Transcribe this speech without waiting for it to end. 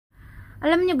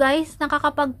Alam nyo guys,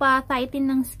 nakakapagpa-tighten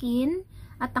ng skin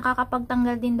at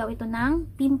nakakapagtanggal din daw ito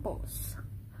ng pimples.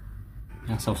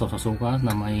 Ang sausaw sa suka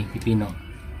na may pipino.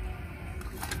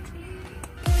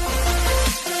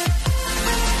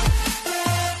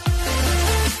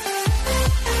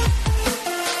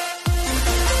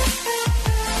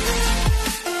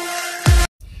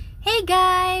 Hey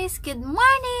guys! Good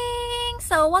morning!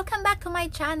 So, welcome back to my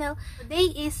channel.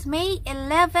 Today is May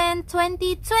 11,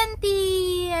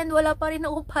 2020 and wala pa rin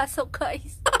ako pasok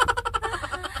guys.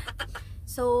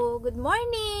 So, good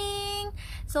morning!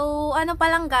 So, ano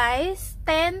pa lang guys,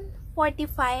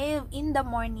 10:45 in the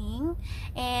morning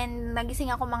and nagising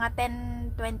ako mga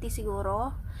 10:20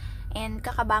 siguro and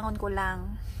kakabangon ko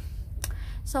lang.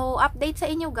 So, update sa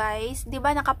inyo guys, 'di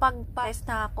ba nakapag-test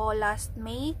na ako last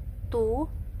May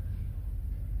 2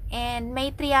 and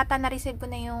May 3 yata na-receive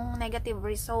ko na yung negative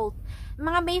result.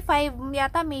 Mga May 5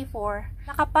 yata May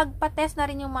 4 nakapagpa-test na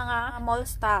rin yung mga mall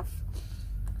staff.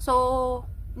 So,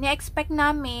 ni-expect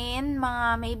namin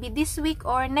mga maybe this week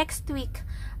or next week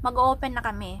mag-open na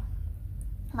kami.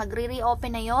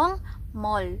 Magre-reopen na yung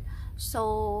mall.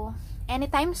 So,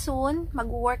 anytime soon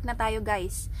mag-work na tayo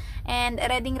guys. And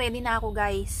ready na ako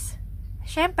guys.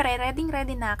 Syempre, ready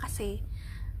na kasi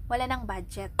wala nang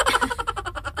budget.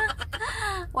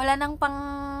 Wala nang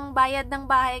pangbayad ng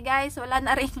bahay guys. Wala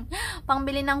na rin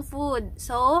pangbili ng food.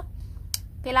 So,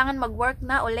 kailangan mag-work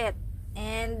na ulit.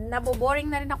 And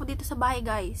naboboring na rin ako dito sa bahay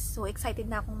guys. So,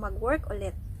 excited na akong mag-work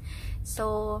ulit.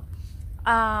 So,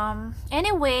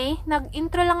 anyway,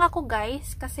 nag-intro lang ako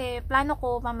guys. Kasi plano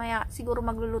ko mamaya siguro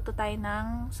magluluto tayo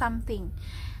ng something.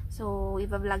 So,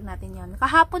 i-vlog natin yon.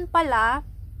 Kahapon pala,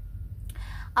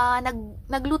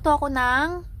 nagluto ako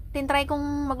tinry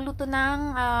kong magluto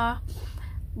ng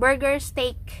burger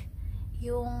steak.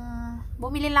 Yung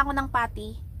bumili lang ako ng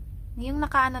patty, yung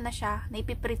nakaano na siya,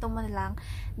 naipiprito mo na lang,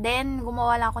 then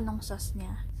gumawa lang ako ng sauce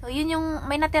niya. So yun yung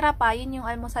may natira pa, yun yung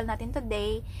almusal natin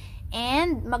today,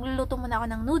 and magluluto muna ako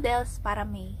ng noodles para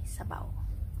may sabaw.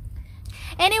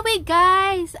 Anyway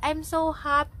guys, I'm so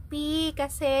happy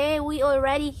kasi we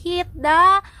already hit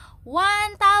the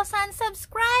 1,000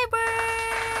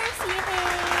 subscribers! Yay!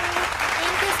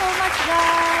 Thank you so much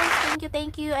guys!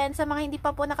 Thank you! And sa mga hindi pa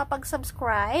po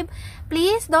nakapag-subscribe,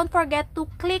 please don't forget to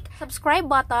click subscribe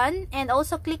button and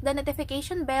also click the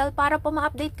notification bell para po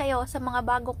ma-update kayo sa mga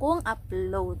bago kong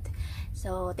upload.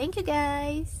 So, thank you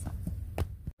guys!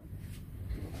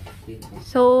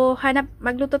 So,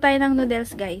 magluto tayo ng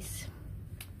noodles guys.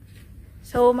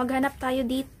 So, maghanap tayo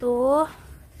dito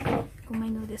kung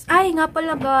may noodles. Ay, nga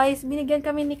pala guys, binigyan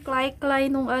kami ni Clay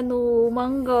nung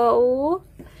mangga, oh.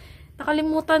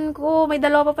 Nakalimutan ko, may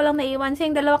dalawa pa palang naiwan.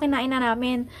 Yung dalawa kinain na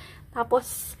namin.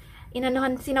 Tapos,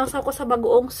 sinawsaw ko sa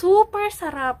bagoong. Super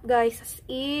sarap, guys. As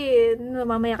in,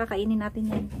 mamaya kakainin natin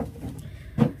yan.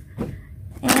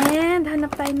 And,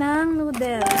 hanap tayo ng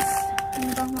noodles.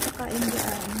 Ano bang makakain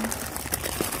dyan?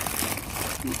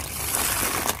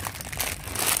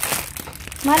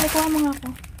 Mahal, ikuha mo nga ako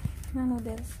ng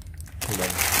noodles.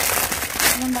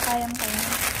 Anong ba kayang kayo?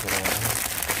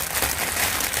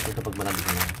 Ito pag malabig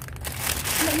na.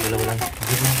 Wala.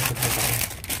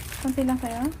 Kunti lang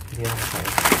kayo?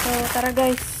 So, tara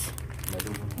guys.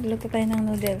 Luto tayo ng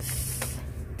noodles.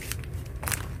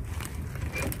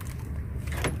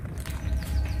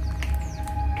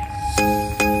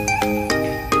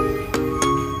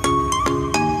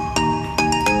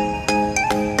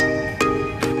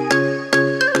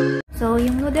 So,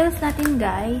 yung noodles natin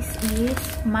guys is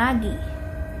Maggi.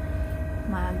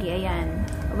 Ayan.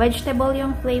 Vegetable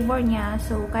yung flavor niya.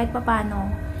 So, kahit papano,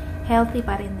 healthy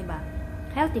pa rin, diba?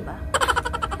 Healthy ba?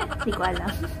 Hindi ko alam.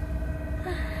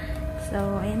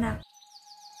 So, ayan na.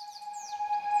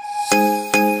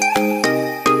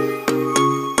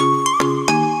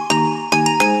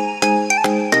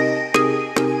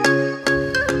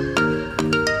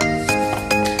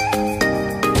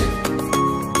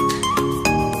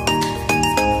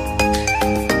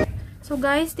 So,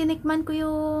 guys, tinikman ko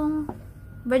yung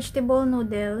vegetable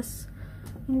noodles.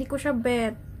 Hindi ko siya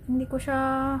bet. Hindi ko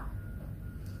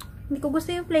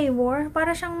gusto yung flavor.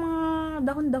 Para siyang mga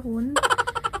dahon-dahon.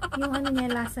 Yung niya,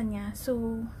 lasa niya.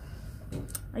 So,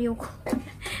 ayoko.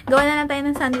 Gawa na lang tayo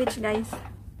ng sandwich, guys.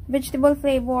 Vegetable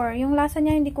flavor. Yung lasa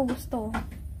niya, hindi ko gusto.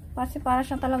 Kasi para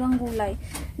siyang talagang gulay.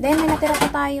 Then, may natira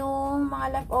pa tayong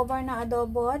mga leftover na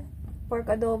adobo. Pork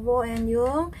adobo. And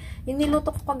yung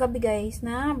niluto ko kagabi, guys,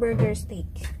 na burger steak.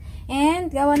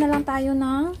 And, gawa na lang tayo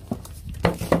ng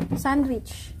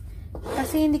sandwich.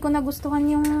 Kasi hindi ko nagustuhan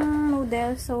yung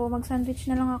noodles. So, mag-sandwich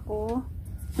na lang ako.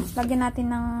 Lagyan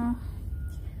natin ng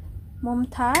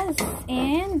mumtaz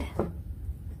and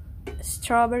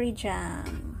strawberry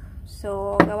jam.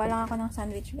 So, gawa lang ako ng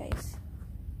sandwich, guys.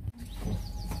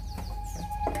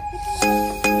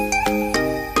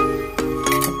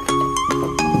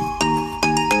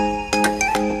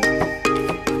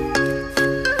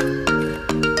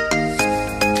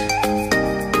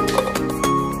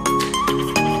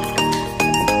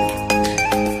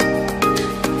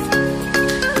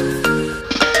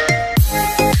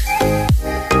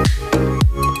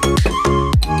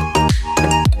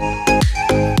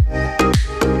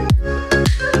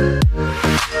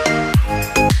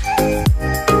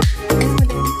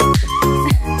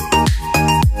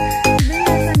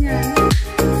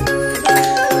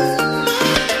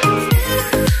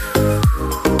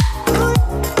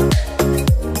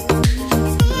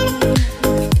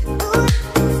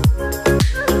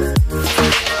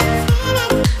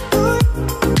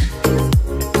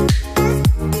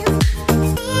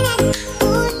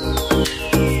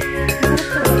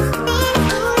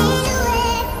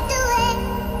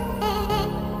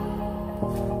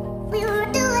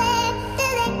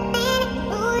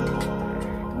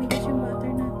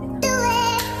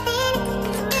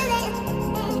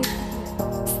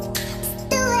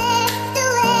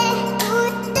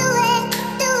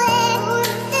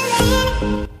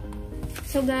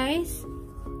 So guys,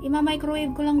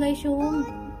 ima-microwave ko lang guys yung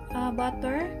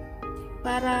butter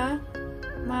para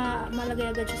malagay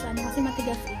agad siya sa ano kasi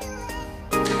matigas eh.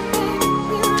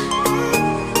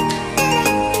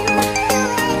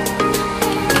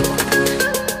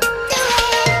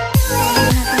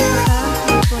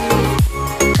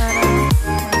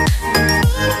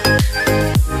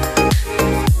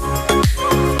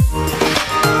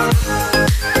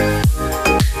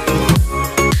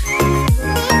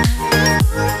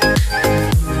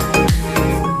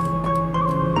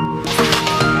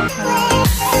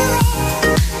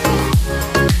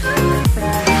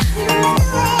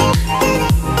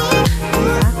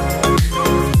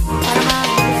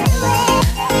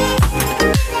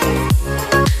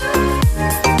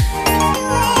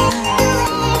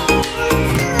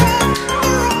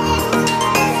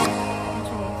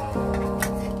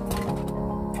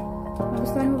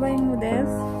 Gustuhan mo ba yung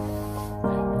noodles?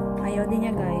 Ayaw din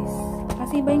niya guys.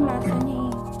 Kasi iba yung lasa niya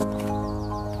eh.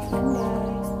 Ayan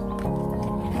guys.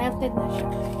 Melted na siya.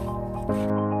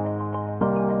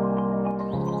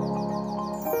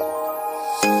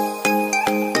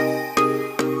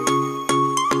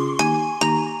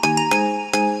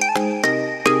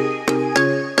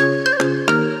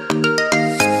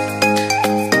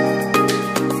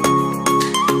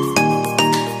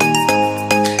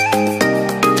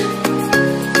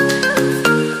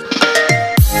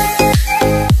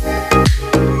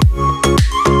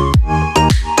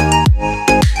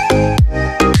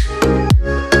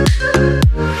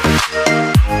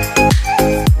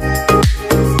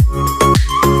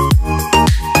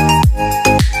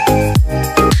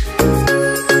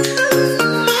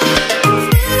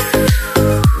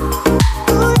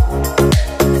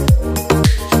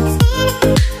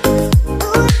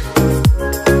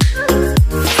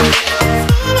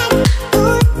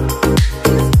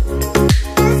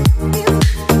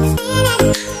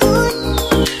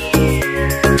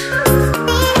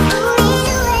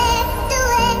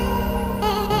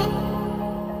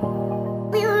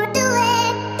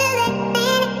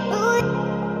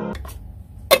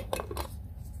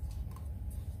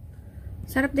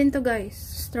 Sarap din to guys.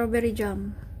 Strawberry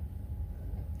jam.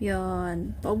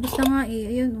 Yan. Paubos na nga eh.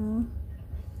 Ayun oh.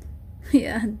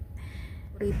 Yan.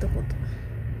 Rito ko to.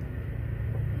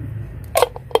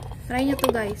 Try nyo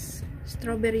to guys.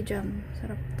 Strawberry jam.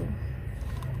 Sarap to.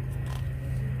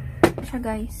 Siya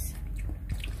guys.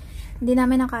 Hindi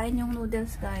namin nakain yung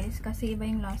noodles guys. Kasi iba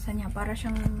yung lasa niya. Para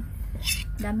siyang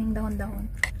daming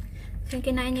dahon-dahon. So yung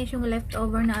kinain niya yung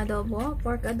leftover na adobo.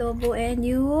 Pork adobo. And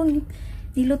yung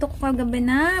niluto ko kagabi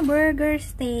na burger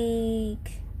steak.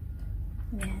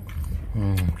 Yan.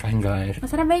 Kain guys.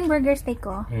 Masarap ba yung burger steak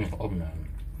ko? Oo na.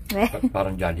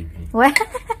 Parang Jollibee.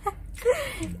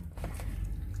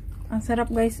 Ang sarap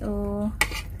guys, oh.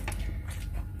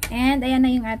 And ayan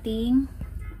na yung ating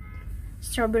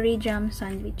strawberry jam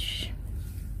sandwich.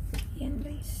 Ayan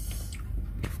guys.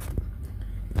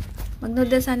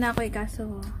 Mag-noodles sana ako eh,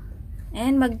 kaso.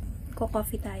 And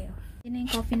mag-coffee tayo. Yan na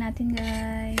yung coffee natin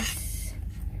guys.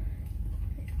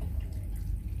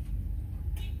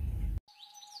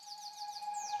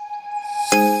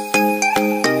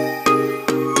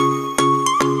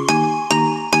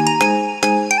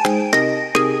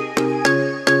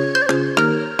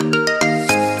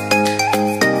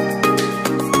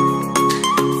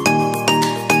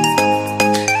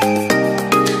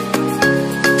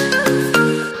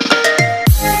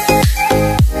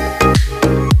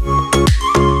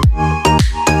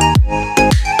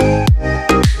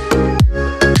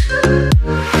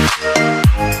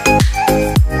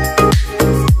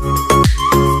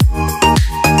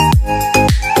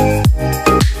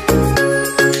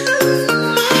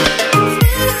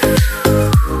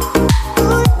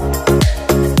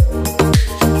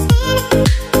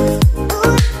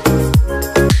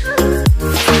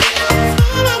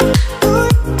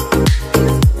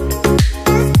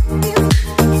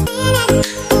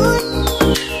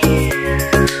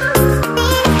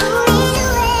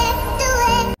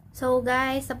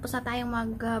 guys, tapos na tayong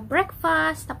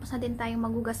mag-breakfast, tapos na din tayong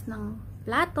magugas ng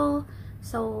plato.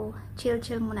 So, chill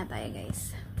muna tayo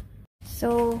guys.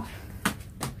 So,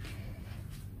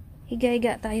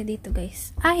 higa-higa tayo dito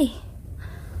guys. Ay!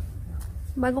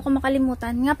 Bago ko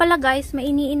makalimutan. Nga pala guys,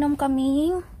 may iniinom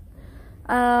kaming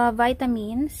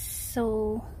vitamins.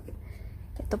 So,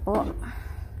 ito po.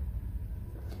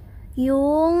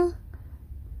 Yung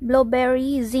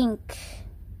blueberry zinc.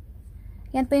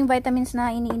 Yan po yung vitamins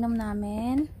na iniinom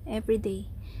namin everyday,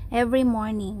 every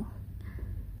morning.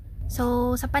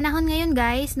 So, sa panahon ngayon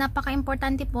guys,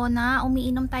 napaka-importante po na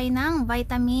umiinom tayo ng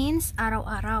vitamins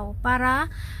araw-araw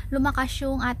para lumakas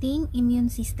yung ating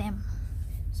immune system.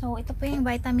 So, ito po yung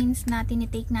vitamins na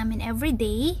tinitake namin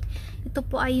everyday. Ito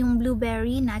po ay yung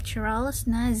blueberry naturals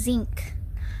na zinc.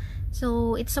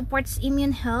 So, it supports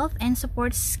immune health and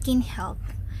supports skin health.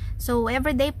 So,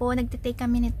 everyday po, nagtitake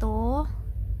kami nito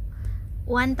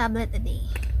 1 tablet a day.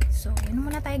 So, yun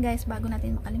muna tayo guys bago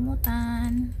natin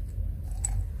makalimutan.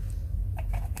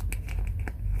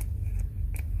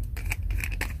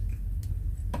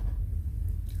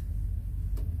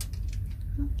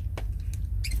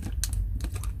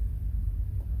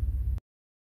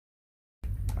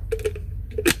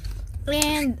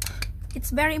 And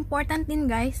it's very important din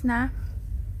guys na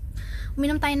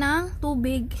uminom tayo ng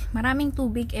tubig, maraming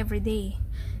tubig everyday.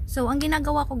 So, ang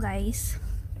ginagawa ko guys,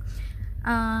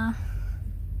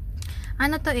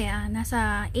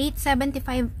 nasa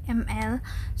 875 ml.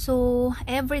 So,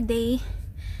 everyday,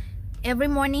 every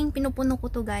morning, pinupuno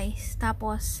ko to guys.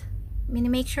 Tapos,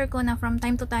 mini-make sure ko na from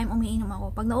time to time umiinom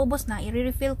ako. Pag naubos na,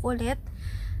 i-refill ko ulit,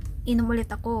 inom ulit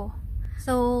ako.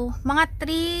 So, mga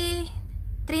 3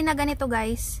 na ganito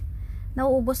guys,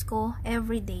 nauubos ko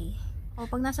everyday. O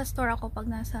pag nasa store ako, pag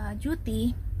nasa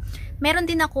duty, meron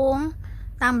din akong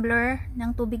tumbler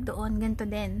ng tubig doon, ganito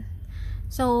din.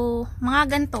 So,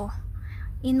 mga ganito.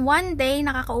 In one day,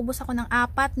 nakakaubos ako ng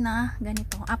 4 na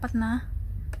ganito, 4 na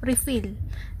refill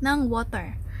ng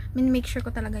water. Make sure ko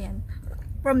talaga yan.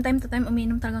 From time to time,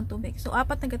 umiinom talagang tubig. So, 4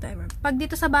 na ganito ever. Pag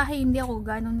dito sa bahay, hindi ako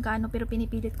ganun pero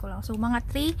pinipilit ko lang. So, mga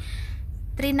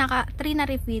 3 na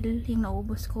refill yung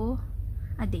naubos ko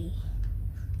a day.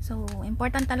 So,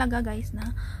 important talaga guys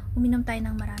na uminom tayo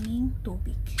ng maraming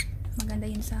tubig. Maganda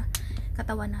yun sa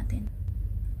katawan natin.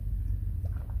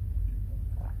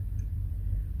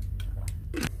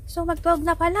 So, mag-12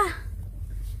 na pala.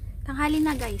 Tanghali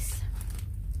na guys.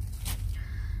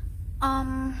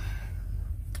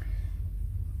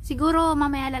 Siguro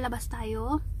mamaya lalabas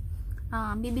tayo.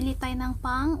 Bibili tayo ng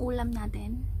pang-ulam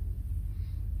natin.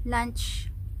 Lunch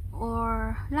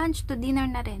to dinner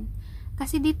na rin.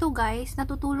 Kasi dito guys,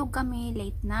 natutulog kami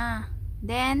late na.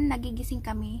 Then, nagigising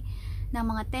kami ng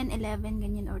mga 10, 11,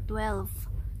 ganyan or 12.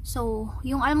 So,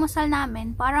 yung almusal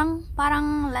namin, parang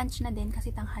lunch na din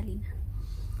kasi tanghali na.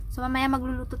 So, mamaya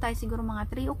magluluto tayo siguro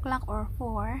mga 3 o'clock or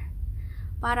 4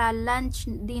 para lunch,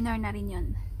 dinner na rin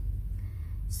yun.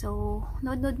 So,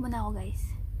 nood muna ako guys.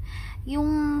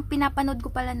 Yung pinapanood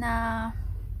ko pala na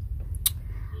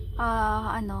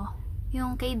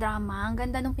yung K-drama, ang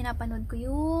ganda nung pinapanood ko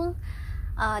yung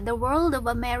The World of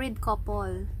a Married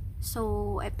Couple.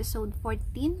 So, episode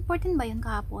 14 ba yun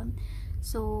kahapon?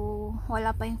 So,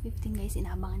 wala pa yung 15 guys,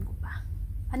 inabangan ko pa.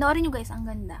 Panoorin nyo guys, ang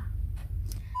ganda.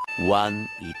 One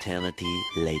eternity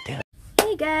later.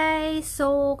 Hey guys,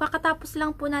 so kakatapos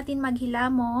lang po natin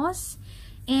maghilamos.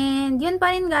 And yun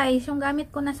pa rin guys, yung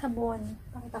gamit ko na sabon.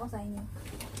 Pakita ko sa inyo.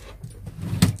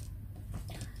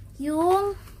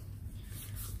 Yung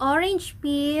orange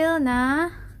peel na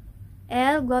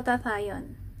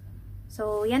L-glutathione.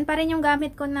 So, yan pa rin yung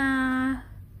gamit ko na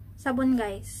sabon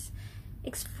guys.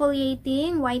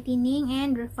 Exfoliating, whitening,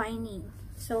 and refining.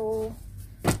 So,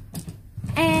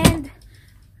 and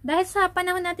dahil sa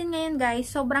panahon natin ngayon guys,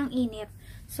 sobrang init.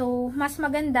 So, mas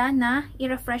maganda na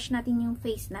i-refresh natin yung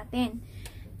face natin.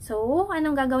 So,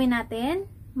 anong gagawin natin?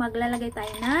 Maglalagay tayo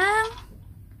ng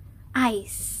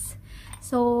ice.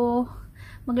 So,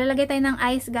 maglalagay tayo ng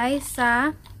ice guys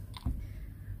sa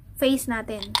face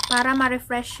natin para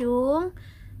ma-refresh yung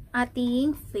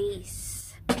ating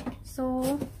face. So,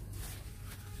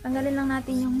 tanggalin lang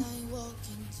natin yung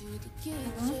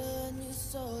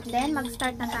then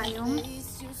mag-start na tayong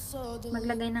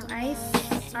maglagay ng ice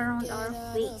around our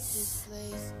face.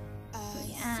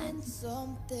 Ayan.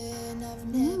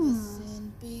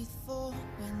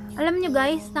 Alam nyo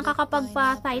guys,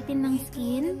 nakakapagpa-tighten ng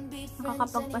skin,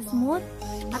 nakakapagpa-smooth,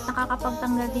 at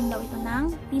nakakapagtanggal din daw ito ng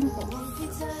pimple.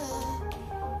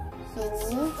 So,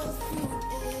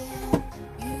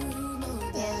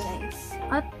 ayan guys.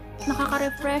 At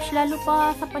nakaka-refresh, lalo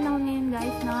pa sa panahon ngayon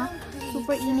guys na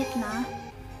super init na.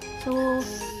 So,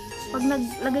 pag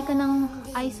naglagay ka ng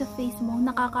eye sa face mo,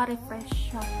 nakaka-refresh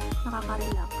siya.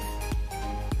 Nakaka-relax.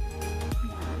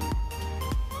 Yan.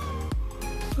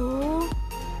 So,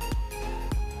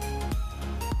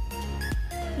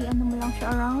 i-ano mo lang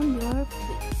siya around your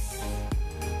face.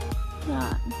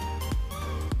 Yan.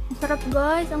 Ang sarap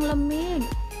guys, ang lamig.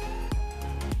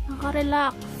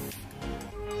 Nakaka-relax.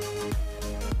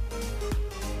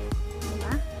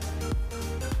 Diba?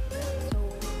 So,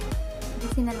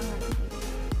 kasi na lang natin.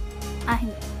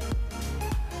 Hindi.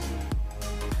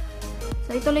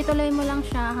 So, ituloy-tuloy mo lang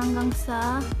siya hanggang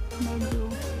sa medyo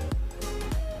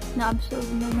na-absorb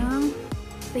na ng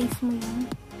face mo yung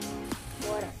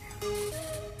water.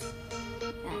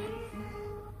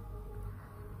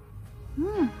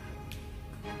 Yan.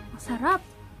 Masarap.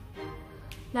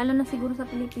 Lalo na siguro sa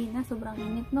Pilipinas, sobrang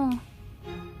init, no?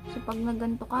 So, pag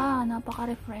nagganto ka,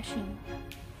 napaka-refreshing.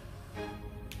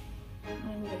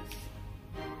 Ayan, guys.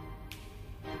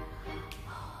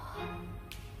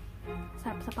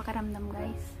 Sarap sa pakiramdam,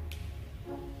 guys.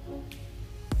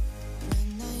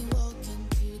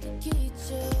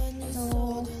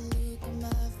 So,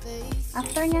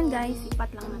 after nyan, guys, ipat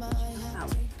lang natin siya ng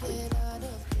towel.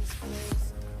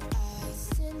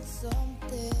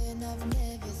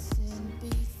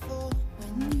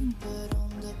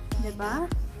 Diba?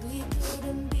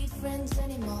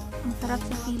 Ang sarap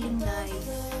sa feeling, guys.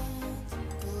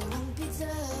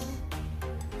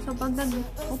 So, pag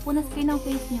nag-upunas kayo ng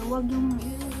face nyo, huwag yung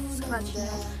scratch nyo.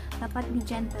 Dapat be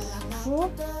gentle lang. So,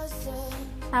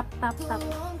 tap, tap, tap.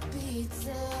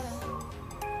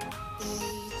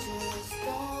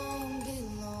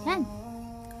 Yan.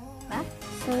 Diba?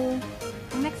 So,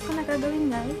 ang next ko na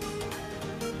gagawin, guys,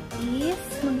 is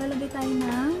maglalagay tayo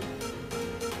ng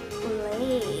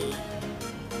Olay.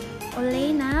 Olay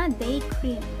na day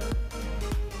cream.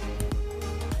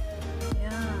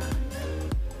 Yan.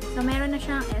 So, meron na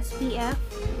siyang SPF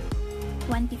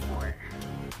 24.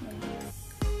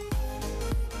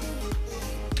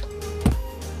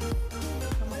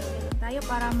 So, maglalagay tayo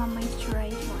para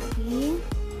ma-moisturize yung ating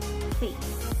face.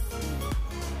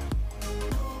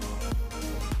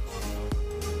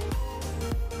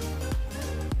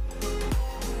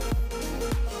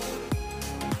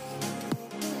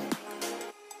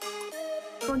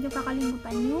 Huwag niyo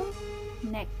kakalimutan yung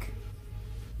neck.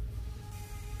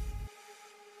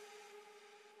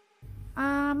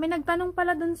 May nagtanong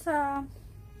pala dun sa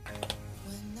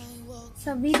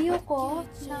video ko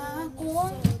na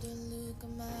kung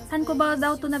saan ko ba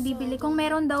daw to nabibili, kung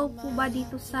meron daw po ba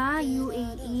dito sa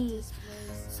UAE.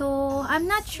 So, I'm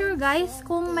not sure guys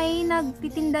kung may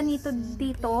nagtitinda nito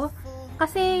dito,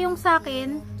 kasi yung sa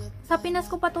akin, sa Pinas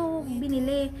ko pa to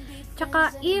binili.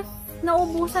 Tsaka if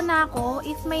naubusan na ako,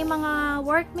 if may mga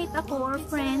workmate ako or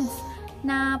friends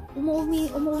na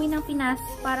umuwi ng Pinas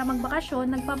para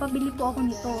magbakasyon, nagpapabili po ako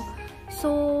nito. So,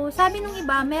 sabi nung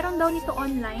iba, meron daw nito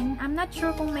online. I'm not sure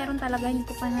kung meron talaga, hindi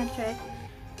ko pa na-check.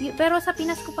 Pero sa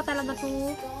Pinas ko pa talaga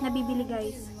to nabibili,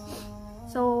 guys.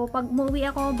 So, pag umuwi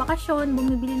ako bakasyon,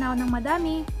 bumibili na ako ng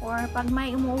madami. Or pag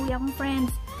may umuwi akong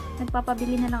friends,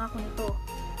 nagpapabili na lang ako nito.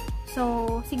 So,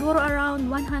 siguro around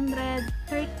 135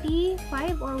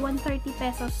 or 130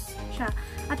 pesos siya.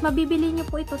 At mabibili nyo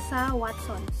po ito sa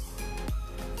Watsons.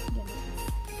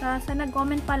 Sa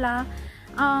nag-comment pala,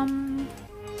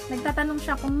 nagtatanong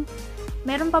siya kung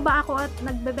meron pa ba ako at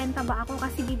nagbebenta ba ako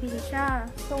kasi bibili siya.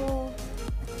 So,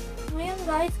 ngayon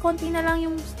guys, konti na lang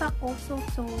yung stock ko.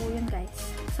 So yun guys.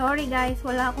 Sorry guys,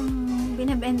 wala akong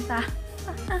binibenta.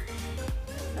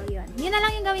 So, yun. Yun na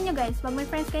lang yung gawin nyo guys. Pag may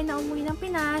friends kayo na umuwi ng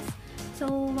Pinas, so,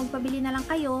 magpabili na lang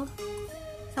kayo.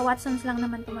 Sa Watsons lang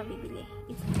naman ito mabibili.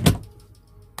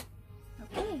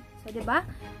 Okay. So, diba?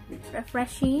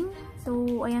 Refreshing.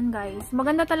 So, ayan guys.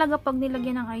 Maganda talaga pag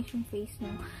nilagyan ng ice yung face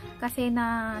nyo. Kasi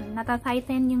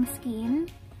natatighten yung skin.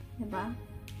 Diba?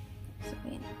 So,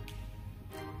 ayan.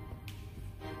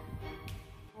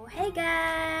 Oh, hey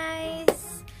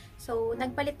guys! So,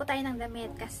 nagpalit po tayo ng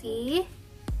damit kasi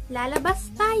lalabas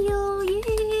tayo!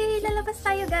 Yay! Lalabas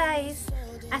tayo guys!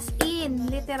 As in,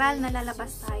 literal na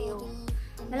lalabas tayo.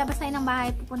 Lalabas tayo ng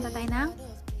bahay, pupunta tayo ng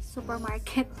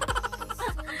supermarket.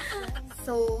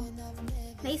 So,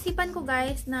 naisipan ko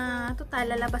guys na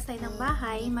total lalabas tayo ng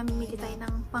bahay, mamimili tayo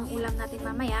ng pang-ulam natin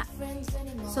mamaya.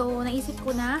 So, naisip ko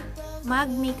na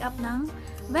mag-makeup ng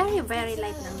very very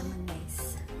light lang naman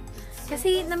guys.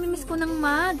 Kasi namimiss ko ng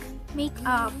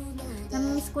mag-makeup.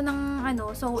 Namimiss ko ng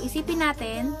ano, so isipin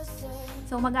natin,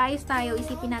 so mag-aayos tayo,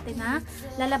 isipin natin na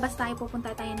lalabas tayo, pupunta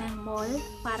tayo ng mall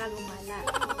para gumala.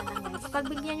 Guys.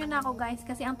 Pagbigyan nyo na ako guys,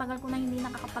 kasi ang tagal ko na hindi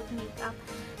nakakapag-makeup.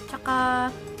 Tsaka,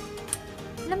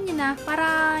 alam niyo na,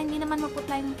 para hindi naman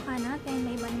maputla yung mukha natin,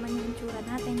 may iba naman yung itsura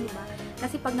natin, di ba?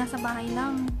 Kasi pag nasa bahay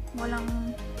lang, walang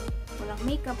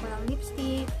makeup, walang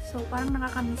lipstick, so parang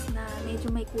nakakamiss na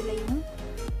medyo may kulay yung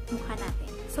mukha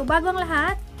natin. So bago ang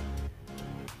lahat,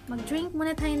 mag-drink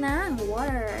muna tayo ng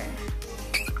water.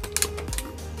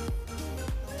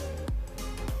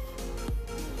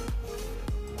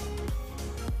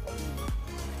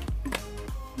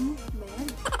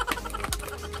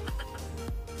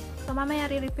 So, mamaya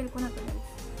re-refill ko na to, guys.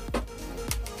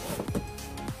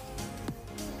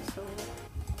 So,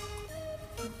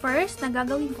 first na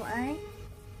gagawin ko ay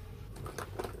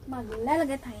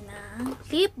maglalagay tayo ng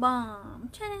lip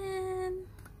balm. Tcharan!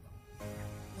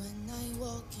 When I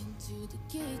walk into the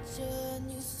kitchen,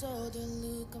 you saw the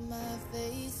look on my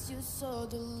face, you saw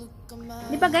the look on my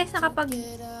face. Di ba guys,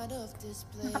 nakapaglagay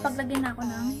na ako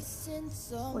ng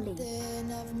kulay.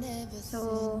 So,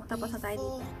 tapos na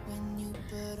tayo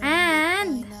dito.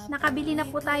 And, nakabili na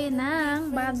po tayo ng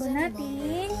bago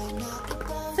nating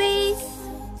face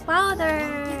powder.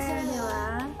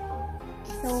 Diba?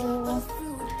 So,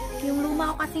 yung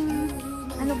luma ko kasing,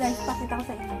 ano guys, pakita ko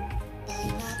sa inyo.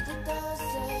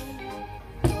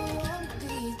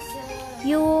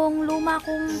 Yung luma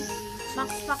kong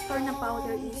Max Factor na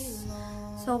powder is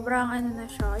sobrang ano na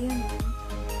siya. Yun.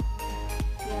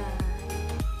 Yan.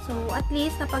 So, at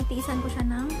least, napagtiisan ko siya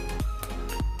ng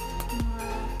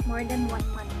more than 1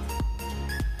 month.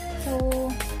 So,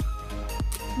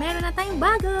 meron na tayong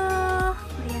bago!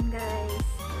 Ayan, guys.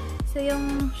 So,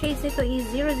 yung shades nito is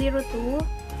 002.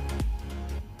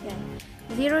 Yan.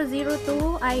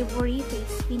 002 Ivory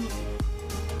Face Finish.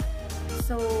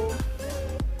 So,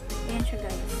 ayan siya,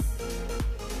 guys.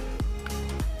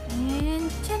 And,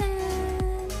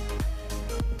 tchanan!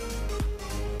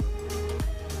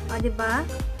 O, diba?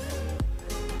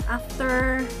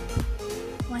 After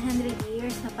 100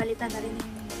 years, napalitan na rin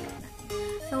yung makeup natin.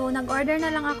 So, nag-order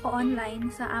na lang ako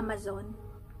online sa Amazon.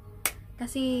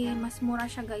 Kasi, mas mura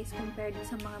siya, guys, compared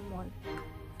sa mga mall.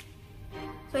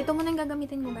 So, ito muna yung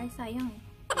gagamitin ko, guys. Sayang eh.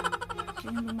 So,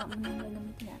 yung luma muna yung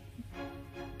gagamitin natin.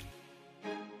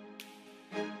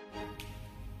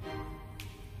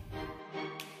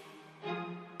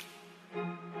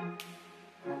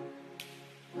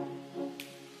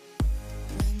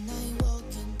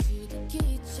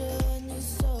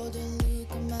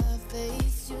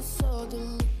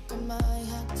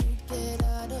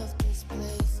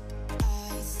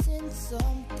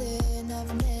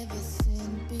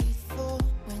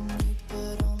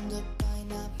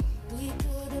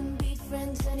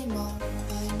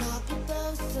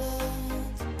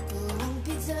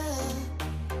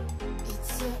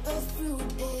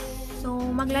 So,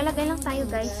 maglalagay lang tayo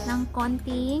guys ng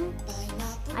konting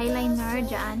eyeliner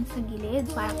dyan sa gilid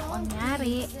para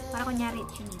kunyari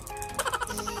chinita.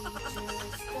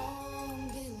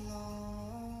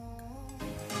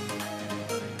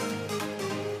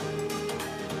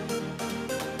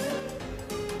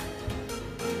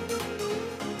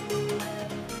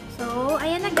 So,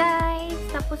 ayan na guys.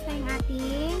 Tapos na yung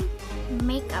ating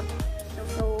makeup.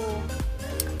 So,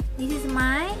 this is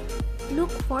my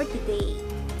look for today.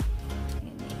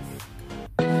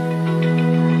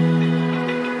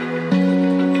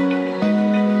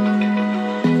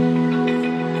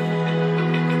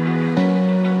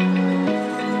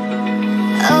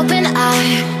 Open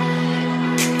eye,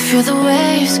 feel the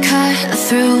waves cut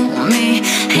through me,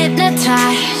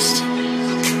 hypnotized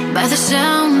by the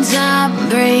sounds I'm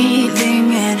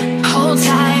breathing in. Hold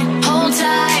tight,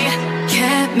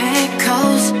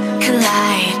 chemicals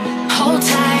collide. Hold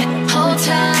tight, hold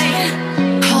tight,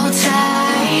 hold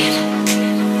tight.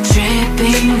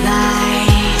 Dripping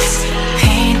lights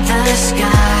paint the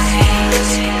skies,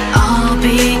 all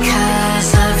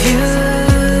because of you.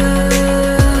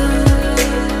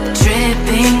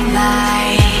 Dripping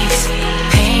lights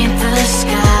paint the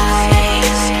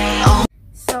skies. Oh.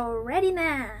 So, ready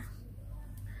na.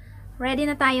 Ready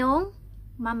na tayong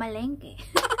mamalengke.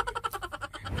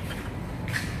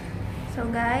 So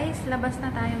guys, labas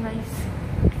na tayo guys.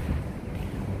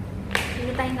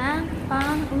 Pili tayo ng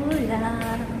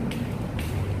pang-ulam.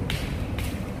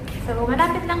 So,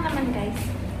 malapit lang naman guys.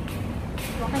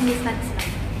 Walking distance lang.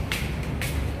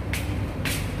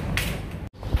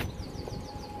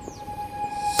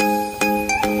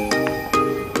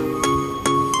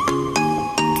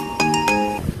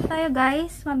 Tayo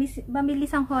guys,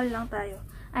 mabilisang haul lang tayo.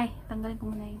 Ay, tanggalin ko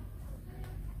muna yun.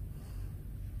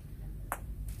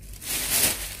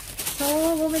 So,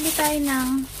 bumili tayo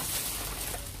ng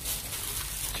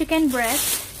chicken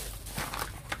breast.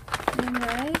 Ayan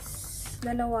guys.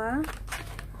 Dalawa.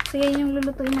 So, yan yung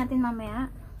lulutuin natin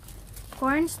mamaya.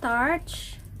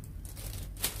 Cornstarch.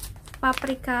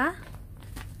 paprika.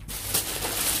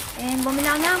 And bumili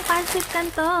ako ng pancit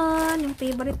canton. Yung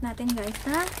favorite natin guys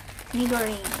na mee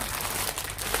goreng.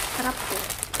 Sarap po.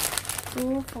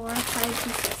 2, 4, 5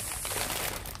 pieces.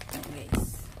 Ayan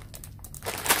guys.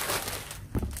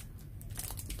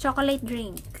 Chocolate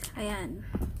drink. Ayan.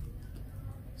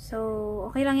 So,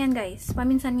 okay lang yan guys.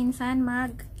 Paminsan-minsan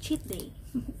mag-cheat day.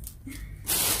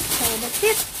 So, that's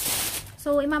it.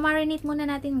 So, imamarinate muna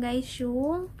natin guys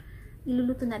yung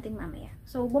iluluto natin mamaya.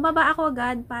 So, bumaba ako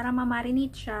agad para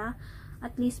mamarinate siya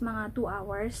at least mga 2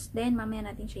 hours. Then,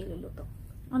 mamaya natin siya iluluto.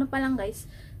 Ano pa lang guys?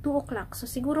 2 o'clock. So,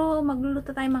 siguro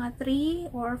magluluto tayo mga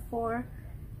 3 or 4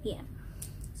 p.m.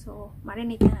 So,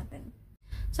 marinate na natin.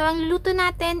 So, ang luluto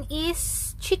natin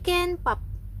is chicken pop.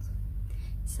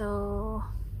 So,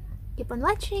 keep on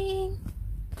watching.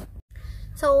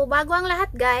 So, bago ang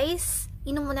lahat guys,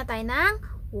 inom muna tayo ng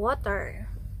water.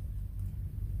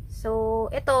 So,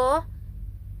 ito,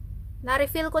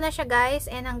 na-refill ko na siya guys,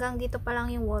 and hanggang dito pa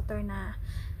lang yung water na.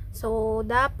 So,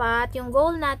 dapat, yung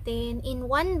goal natin, in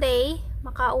 1 day,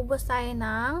 makaubos tayo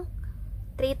ng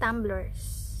 3 tumblers.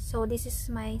 So, this is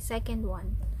my second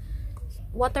one.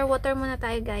 Water muna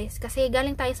tayo guys, kasi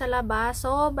galing tayo sa labas,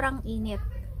 sobrang init.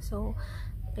 So,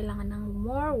 kailangan ng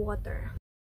more water.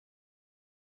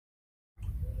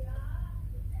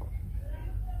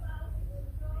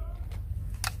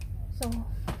 So,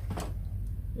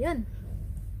 yun.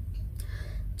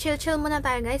 Chill muna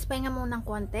tayo guys. Pahinga muna ng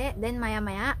konti. Then maya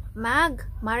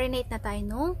mag-marinate na tayo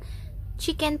nung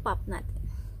chicken pop natin.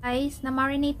 Guys,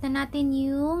 na-marinate na natin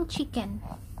yung chicken.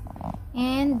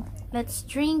 And let's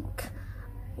drink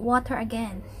water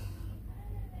again.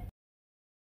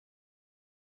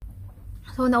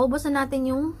 So, naubos na natin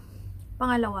yung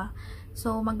pangalawa.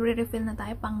 So, magre-refill na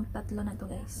tayo. Pang 3 na to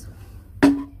guys.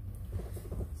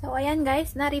 So, ayan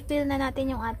guys, na-refill na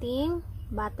natin yung ating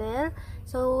bottle.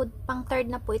 So, pang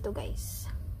 3rd na po ito guys.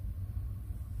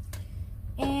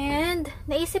 And,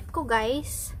 naisip ko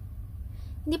guys,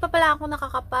 hindi pa pala ako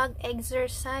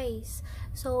nakakapag-exercise.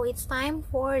 So, it's time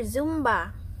for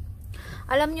Zumba.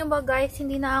 Alam nyo ba guys,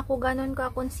 hindi na ako ganun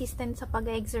ka-consistent sa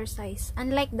pag-exercise.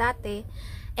 Unlike dati,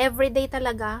 everyday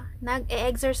talaga,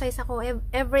 nag-exercise ako.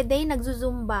 Everyday,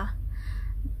 nagzuzumba.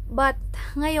 But,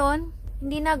 ngayon,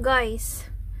 hindi na guys.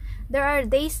 There are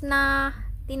days na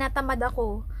tinatamad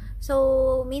ako. So,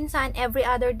 minsan, every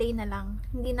other day na lang.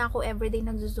 Hindi na ako everyday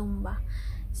nagzuzumba.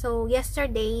 So,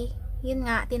 yesterday, yun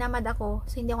nga, tinamad ako.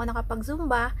 So, hindi ako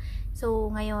nakapag-zumba.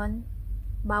 So, ngayon,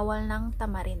 bawal ng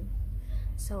tamarin.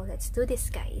 So, let's do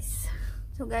this, guys.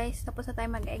 So, guys, tapos na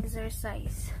tayo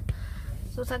mag-exercise.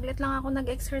 So, saglit lang ako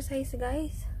nag-exercise,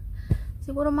 guys.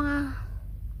 Siguro mga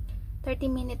 30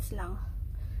 minutes lang.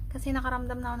 Kasi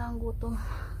nakaramdam na ako ng gutom.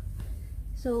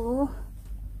 So,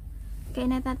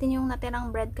 kainin natin yung natirang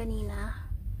bread kanina.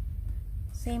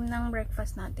 Same ng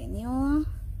breakfast natin. Yung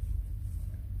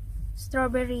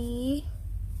strawberry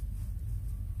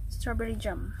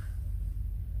jam.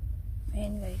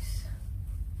 Ayan guys.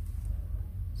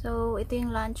 So, ito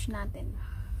yung lunch natin.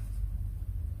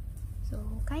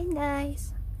 So, kain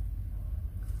guys.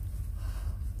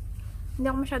 Hindi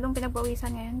ako masyadong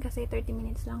pinagpawisan ngayon kasi 30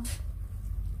 minutes lang.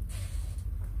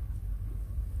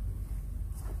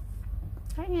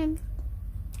 Kain.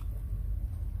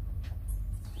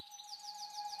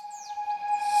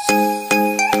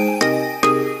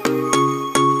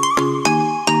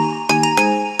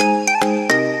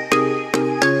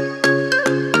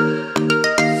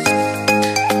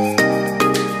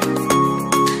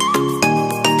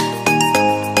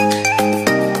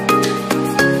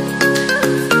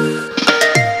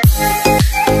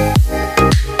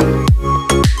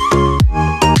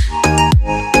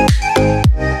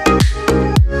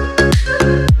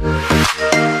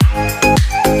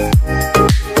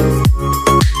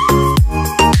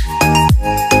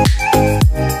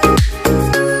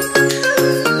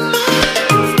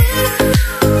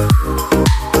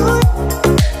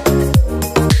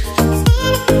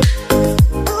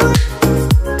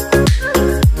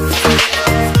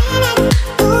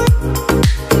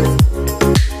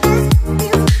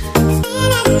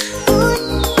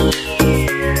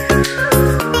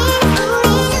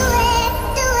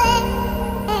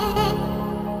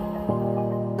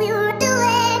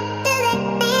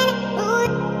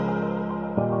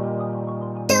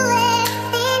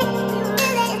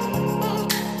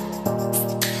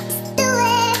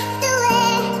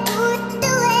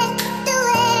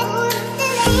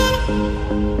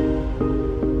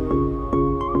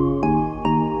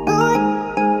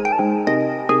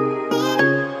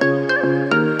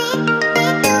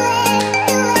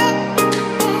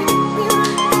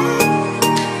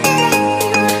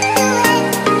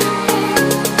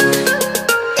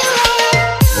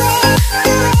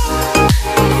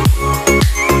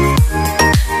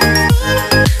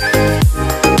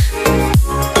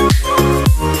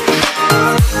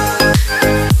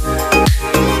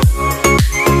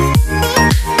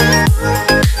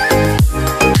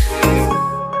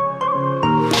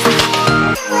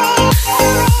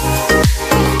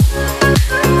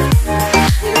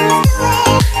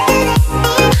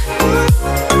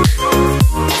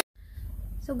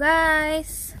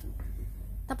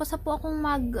 tapos na po akong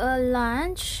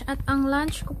mag-lunch. At ang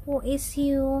lunch ko po is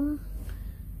yung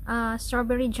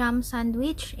strawberry jam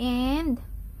sandwich. And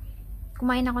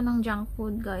kumain ako ng junk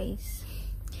food, guys.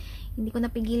 Hindi ko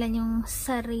napigilan yung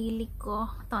sarili ko.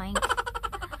 Toink.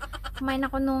 Kumain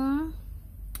ako nung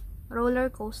roller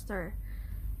coaster.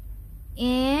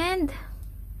 And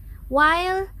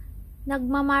while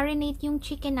nagmamarinate yung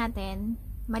chicken natin,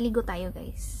 maligo tayo,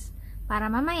 guys.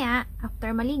 Para mamaya, after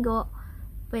maligo,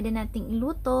 pwede nating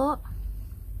iluto.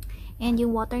 And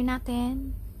yung water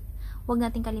natin, huwag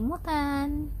nating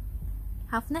kalimutan.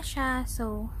 Half na siya.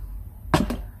 So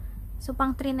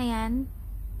pang 3 na yan.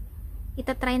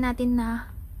 Itatry natin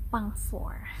na pang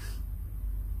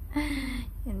 4.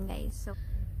 Yan, guys. So,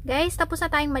 guys, tapos na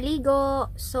tayong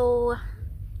maligo. So,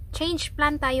 change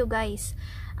plan tayo, guys.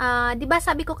 Diba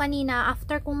sabi ko kanina,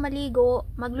 after kong maligo,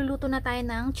 magluluto na tayo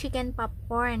ng chicken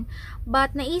popcorn.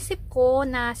 But naisip ko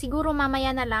na siguro mamaya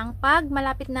na lang pag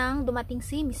malapit nang dumating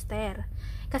si Mister.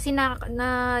 Kasi na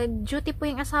duty po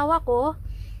yung asawa ko.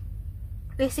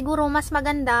 Siguro mas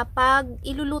maganda pag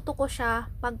iluluto ko siya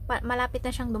pag malapit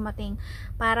na siyang dumating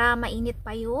para mainit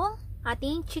pa yung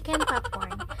ating chicken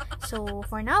popcorn. So,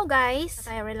 for now, guys,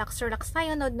 relax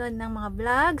tayo, nod ng mga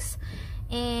vlogs.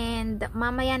 And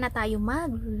mamaya na tayo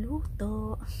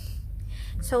magluluto.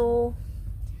 So,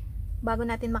 bago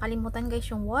natin makalimutan, guys,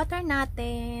 yung water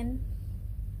natin.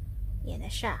 Yan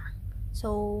na siya.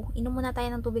 So, inom muna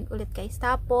tayo ng tubig ulit, guys.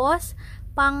 Tapos,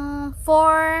 pang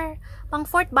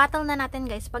 4th bottle na natin,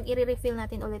 guys, pag i-refill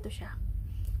natin ulit to siya.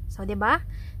 So, 'di ba?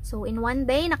 So, in one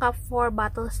day, naka 4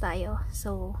 bottles tayo.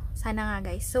 So, sana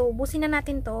nga, guys. So, ubusin na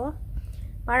natin to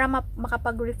para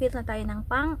makapag-refill na tayo ng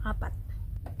pang-4.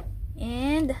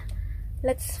 And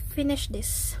let's finish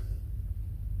this.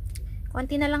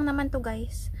 Konti na lang naman to,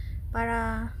 guys,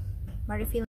 para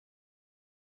ma-refill.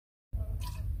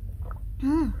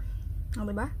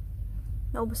 Diba?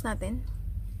 Naubos natin.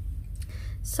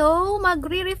 So,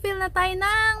 magre-refill na tayo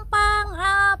ng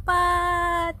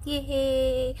pang-4.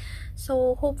 Yehey!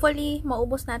 So, hopefully,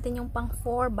 maubos natin yung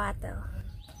pang-4 bottle.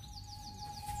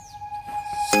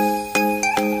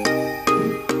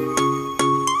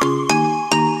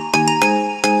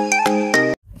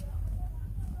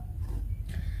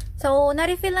 So,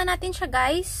 na-refill na natin siya,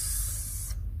 guys.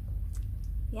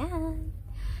 Yan.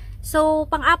 So,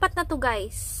 pang-4 na to,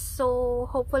 guys. So,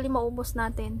 hopefully, maubos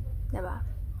natin. Diba?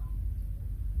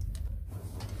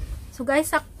 So,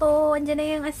 guys, sakto. Andyan na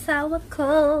yung asawa ko.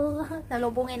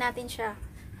 Nalubungin natin siya.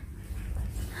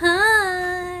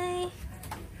 Hi!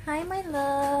 Hi, my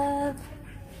love.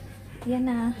 Yan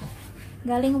na.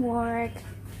 Galing work.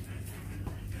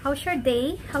 How's your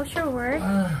day? How's your work?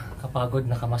 Kapagod,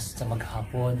 nakamas sa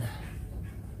maghapon.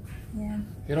 Yan.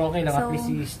 Pero okay lang, So, at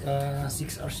least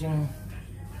 6 hours yung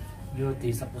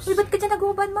duty. Tapos, uy, ba't ka dyan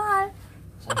nag-ubad, mahal?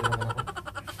 sabi naman ako.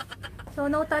 So,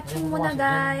 no touching muna,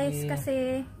 guys.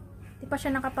 Kasi, di pa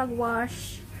siya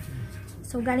nakapag-wash.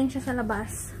 So, galing siya sa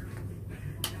labas.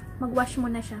 Mag-wash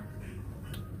muna siya.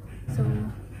 So,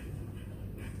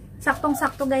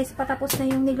 saktong-sakto, guys. Patapos na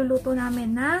yung niluluto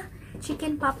namin na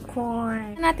chicken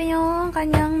popcorn. Natin yung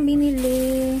kanyang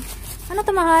binili. Ano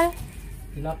to, mahal?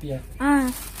 Tilapia.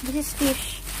 This is fish.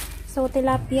 So,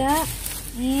 tilapia.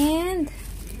 And,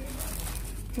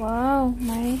 wow,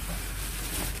 may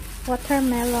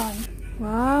watermelon.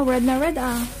 Wow, red na red,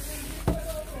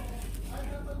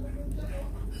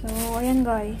 So, ayan,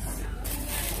 guys.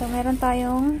 So, meron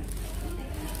tayong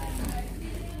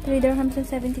 3 dirhams and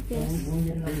 70 pesos.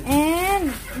 And,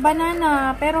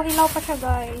 banana. Pero hilaw pa siya,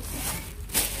 guys.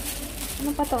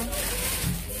 Ano pa to?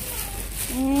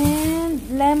 And,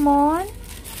 lemon.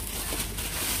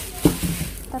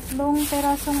 3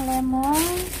 perasong lemon.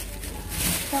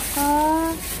 Saka,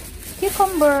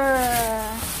 cucumber.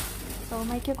 So,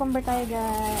 may cucumber tayo,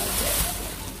 guys.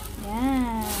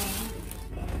 Yan.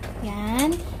 Yan.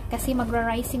 Kasi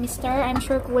magra-rice si Mister. I'm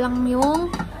sure kulang yung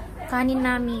kanin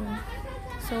namin.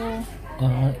 So,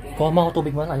 Kuha mo ako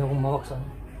tubig man. Ayaw kong mawaksan.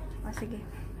 sige.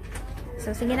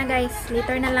 So, sige na, guys.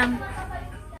 Later na lang.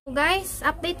 So, guys,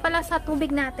 update pala sa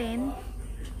tubig natin.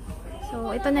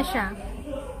 So, ito na siya.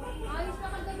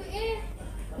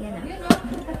 Yan na.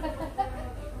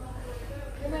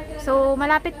 So,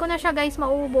 malapit ko na siya, guys,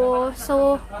 maubos.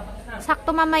 So,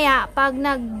 sakto mamaya, pag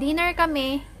nag-dinner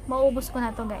kami, maubos ko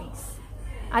na to, guys.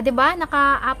 Diba?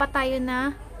 Naka-4 tayo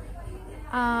na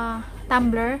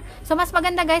tumbler. So, mas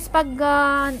maganda, guys, pag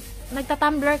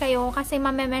nagta-tumbler kayo kasi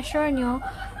mame-measure nyo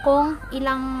kung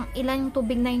ilang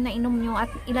tubig na yung nainom nyo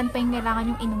at ilan pa yung kailangan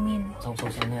yung inumin.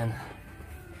 Sausaw-sausan yan.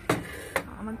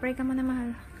 Mag-pray ka muna,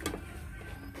 mahal.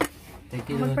 Thank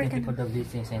you for the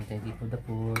blessings and thank you for the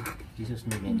food. Jesus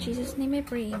name. In Jesus name I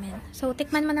pray, amen. So,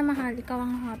 tikman mo na mahal. Ikaw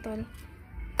ang hatol.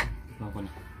 Tikman ko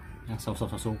na. Yung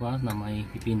sausaw sa suka na may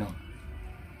pipino.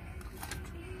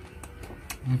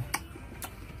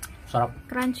 Sarap.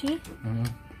 Crunchy?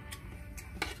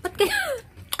 Ba't kaya?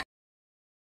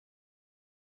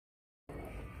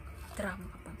 Drama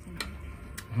ka pang sinabi.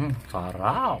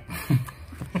 Sarap.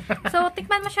 So,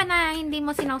 tikman mo siya na hindi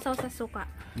mo sinawsaw sa suka.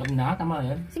 Wag na, tama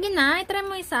yan. Sige na, itry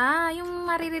mo isa. Yung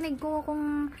maririnig ko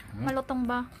kung malutong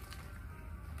ba.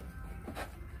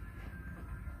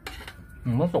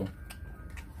 Malutong.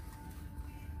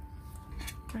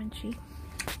 Crunchy.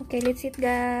 Okay, let's eat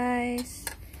guys.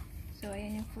 So,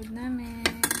 ayan yung food namin.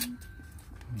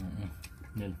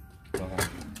 Yan.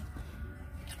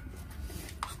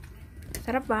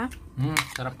 Sarap ba?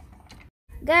 Sarap.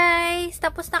 Guys,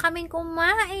 tapos na kaming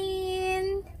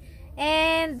kumain.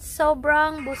 And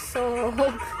sobrang busog.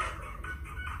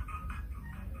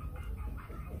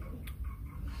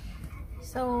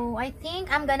 So, I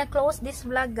think I'm gonna close this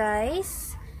vlog,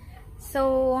 guys.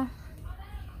 So,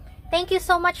 thank you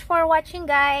so much for watching,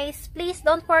 guys. Please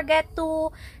don't forget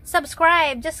to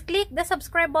subscribe. Just click the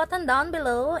subscribe button down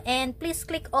below. And please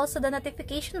click also the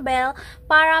notification bell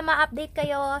para ma-update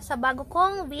kayo sa bago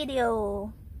kong video.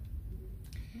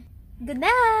 Good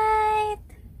night!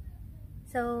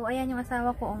 So, ayan yung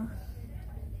asawa ko.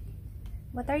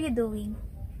 What are you doing?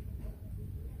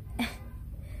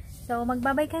 So,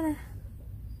 magbabay ka na.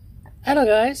 Hello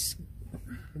guys.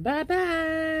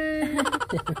 Bye-bye.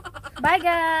 Bye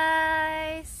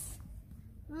guys!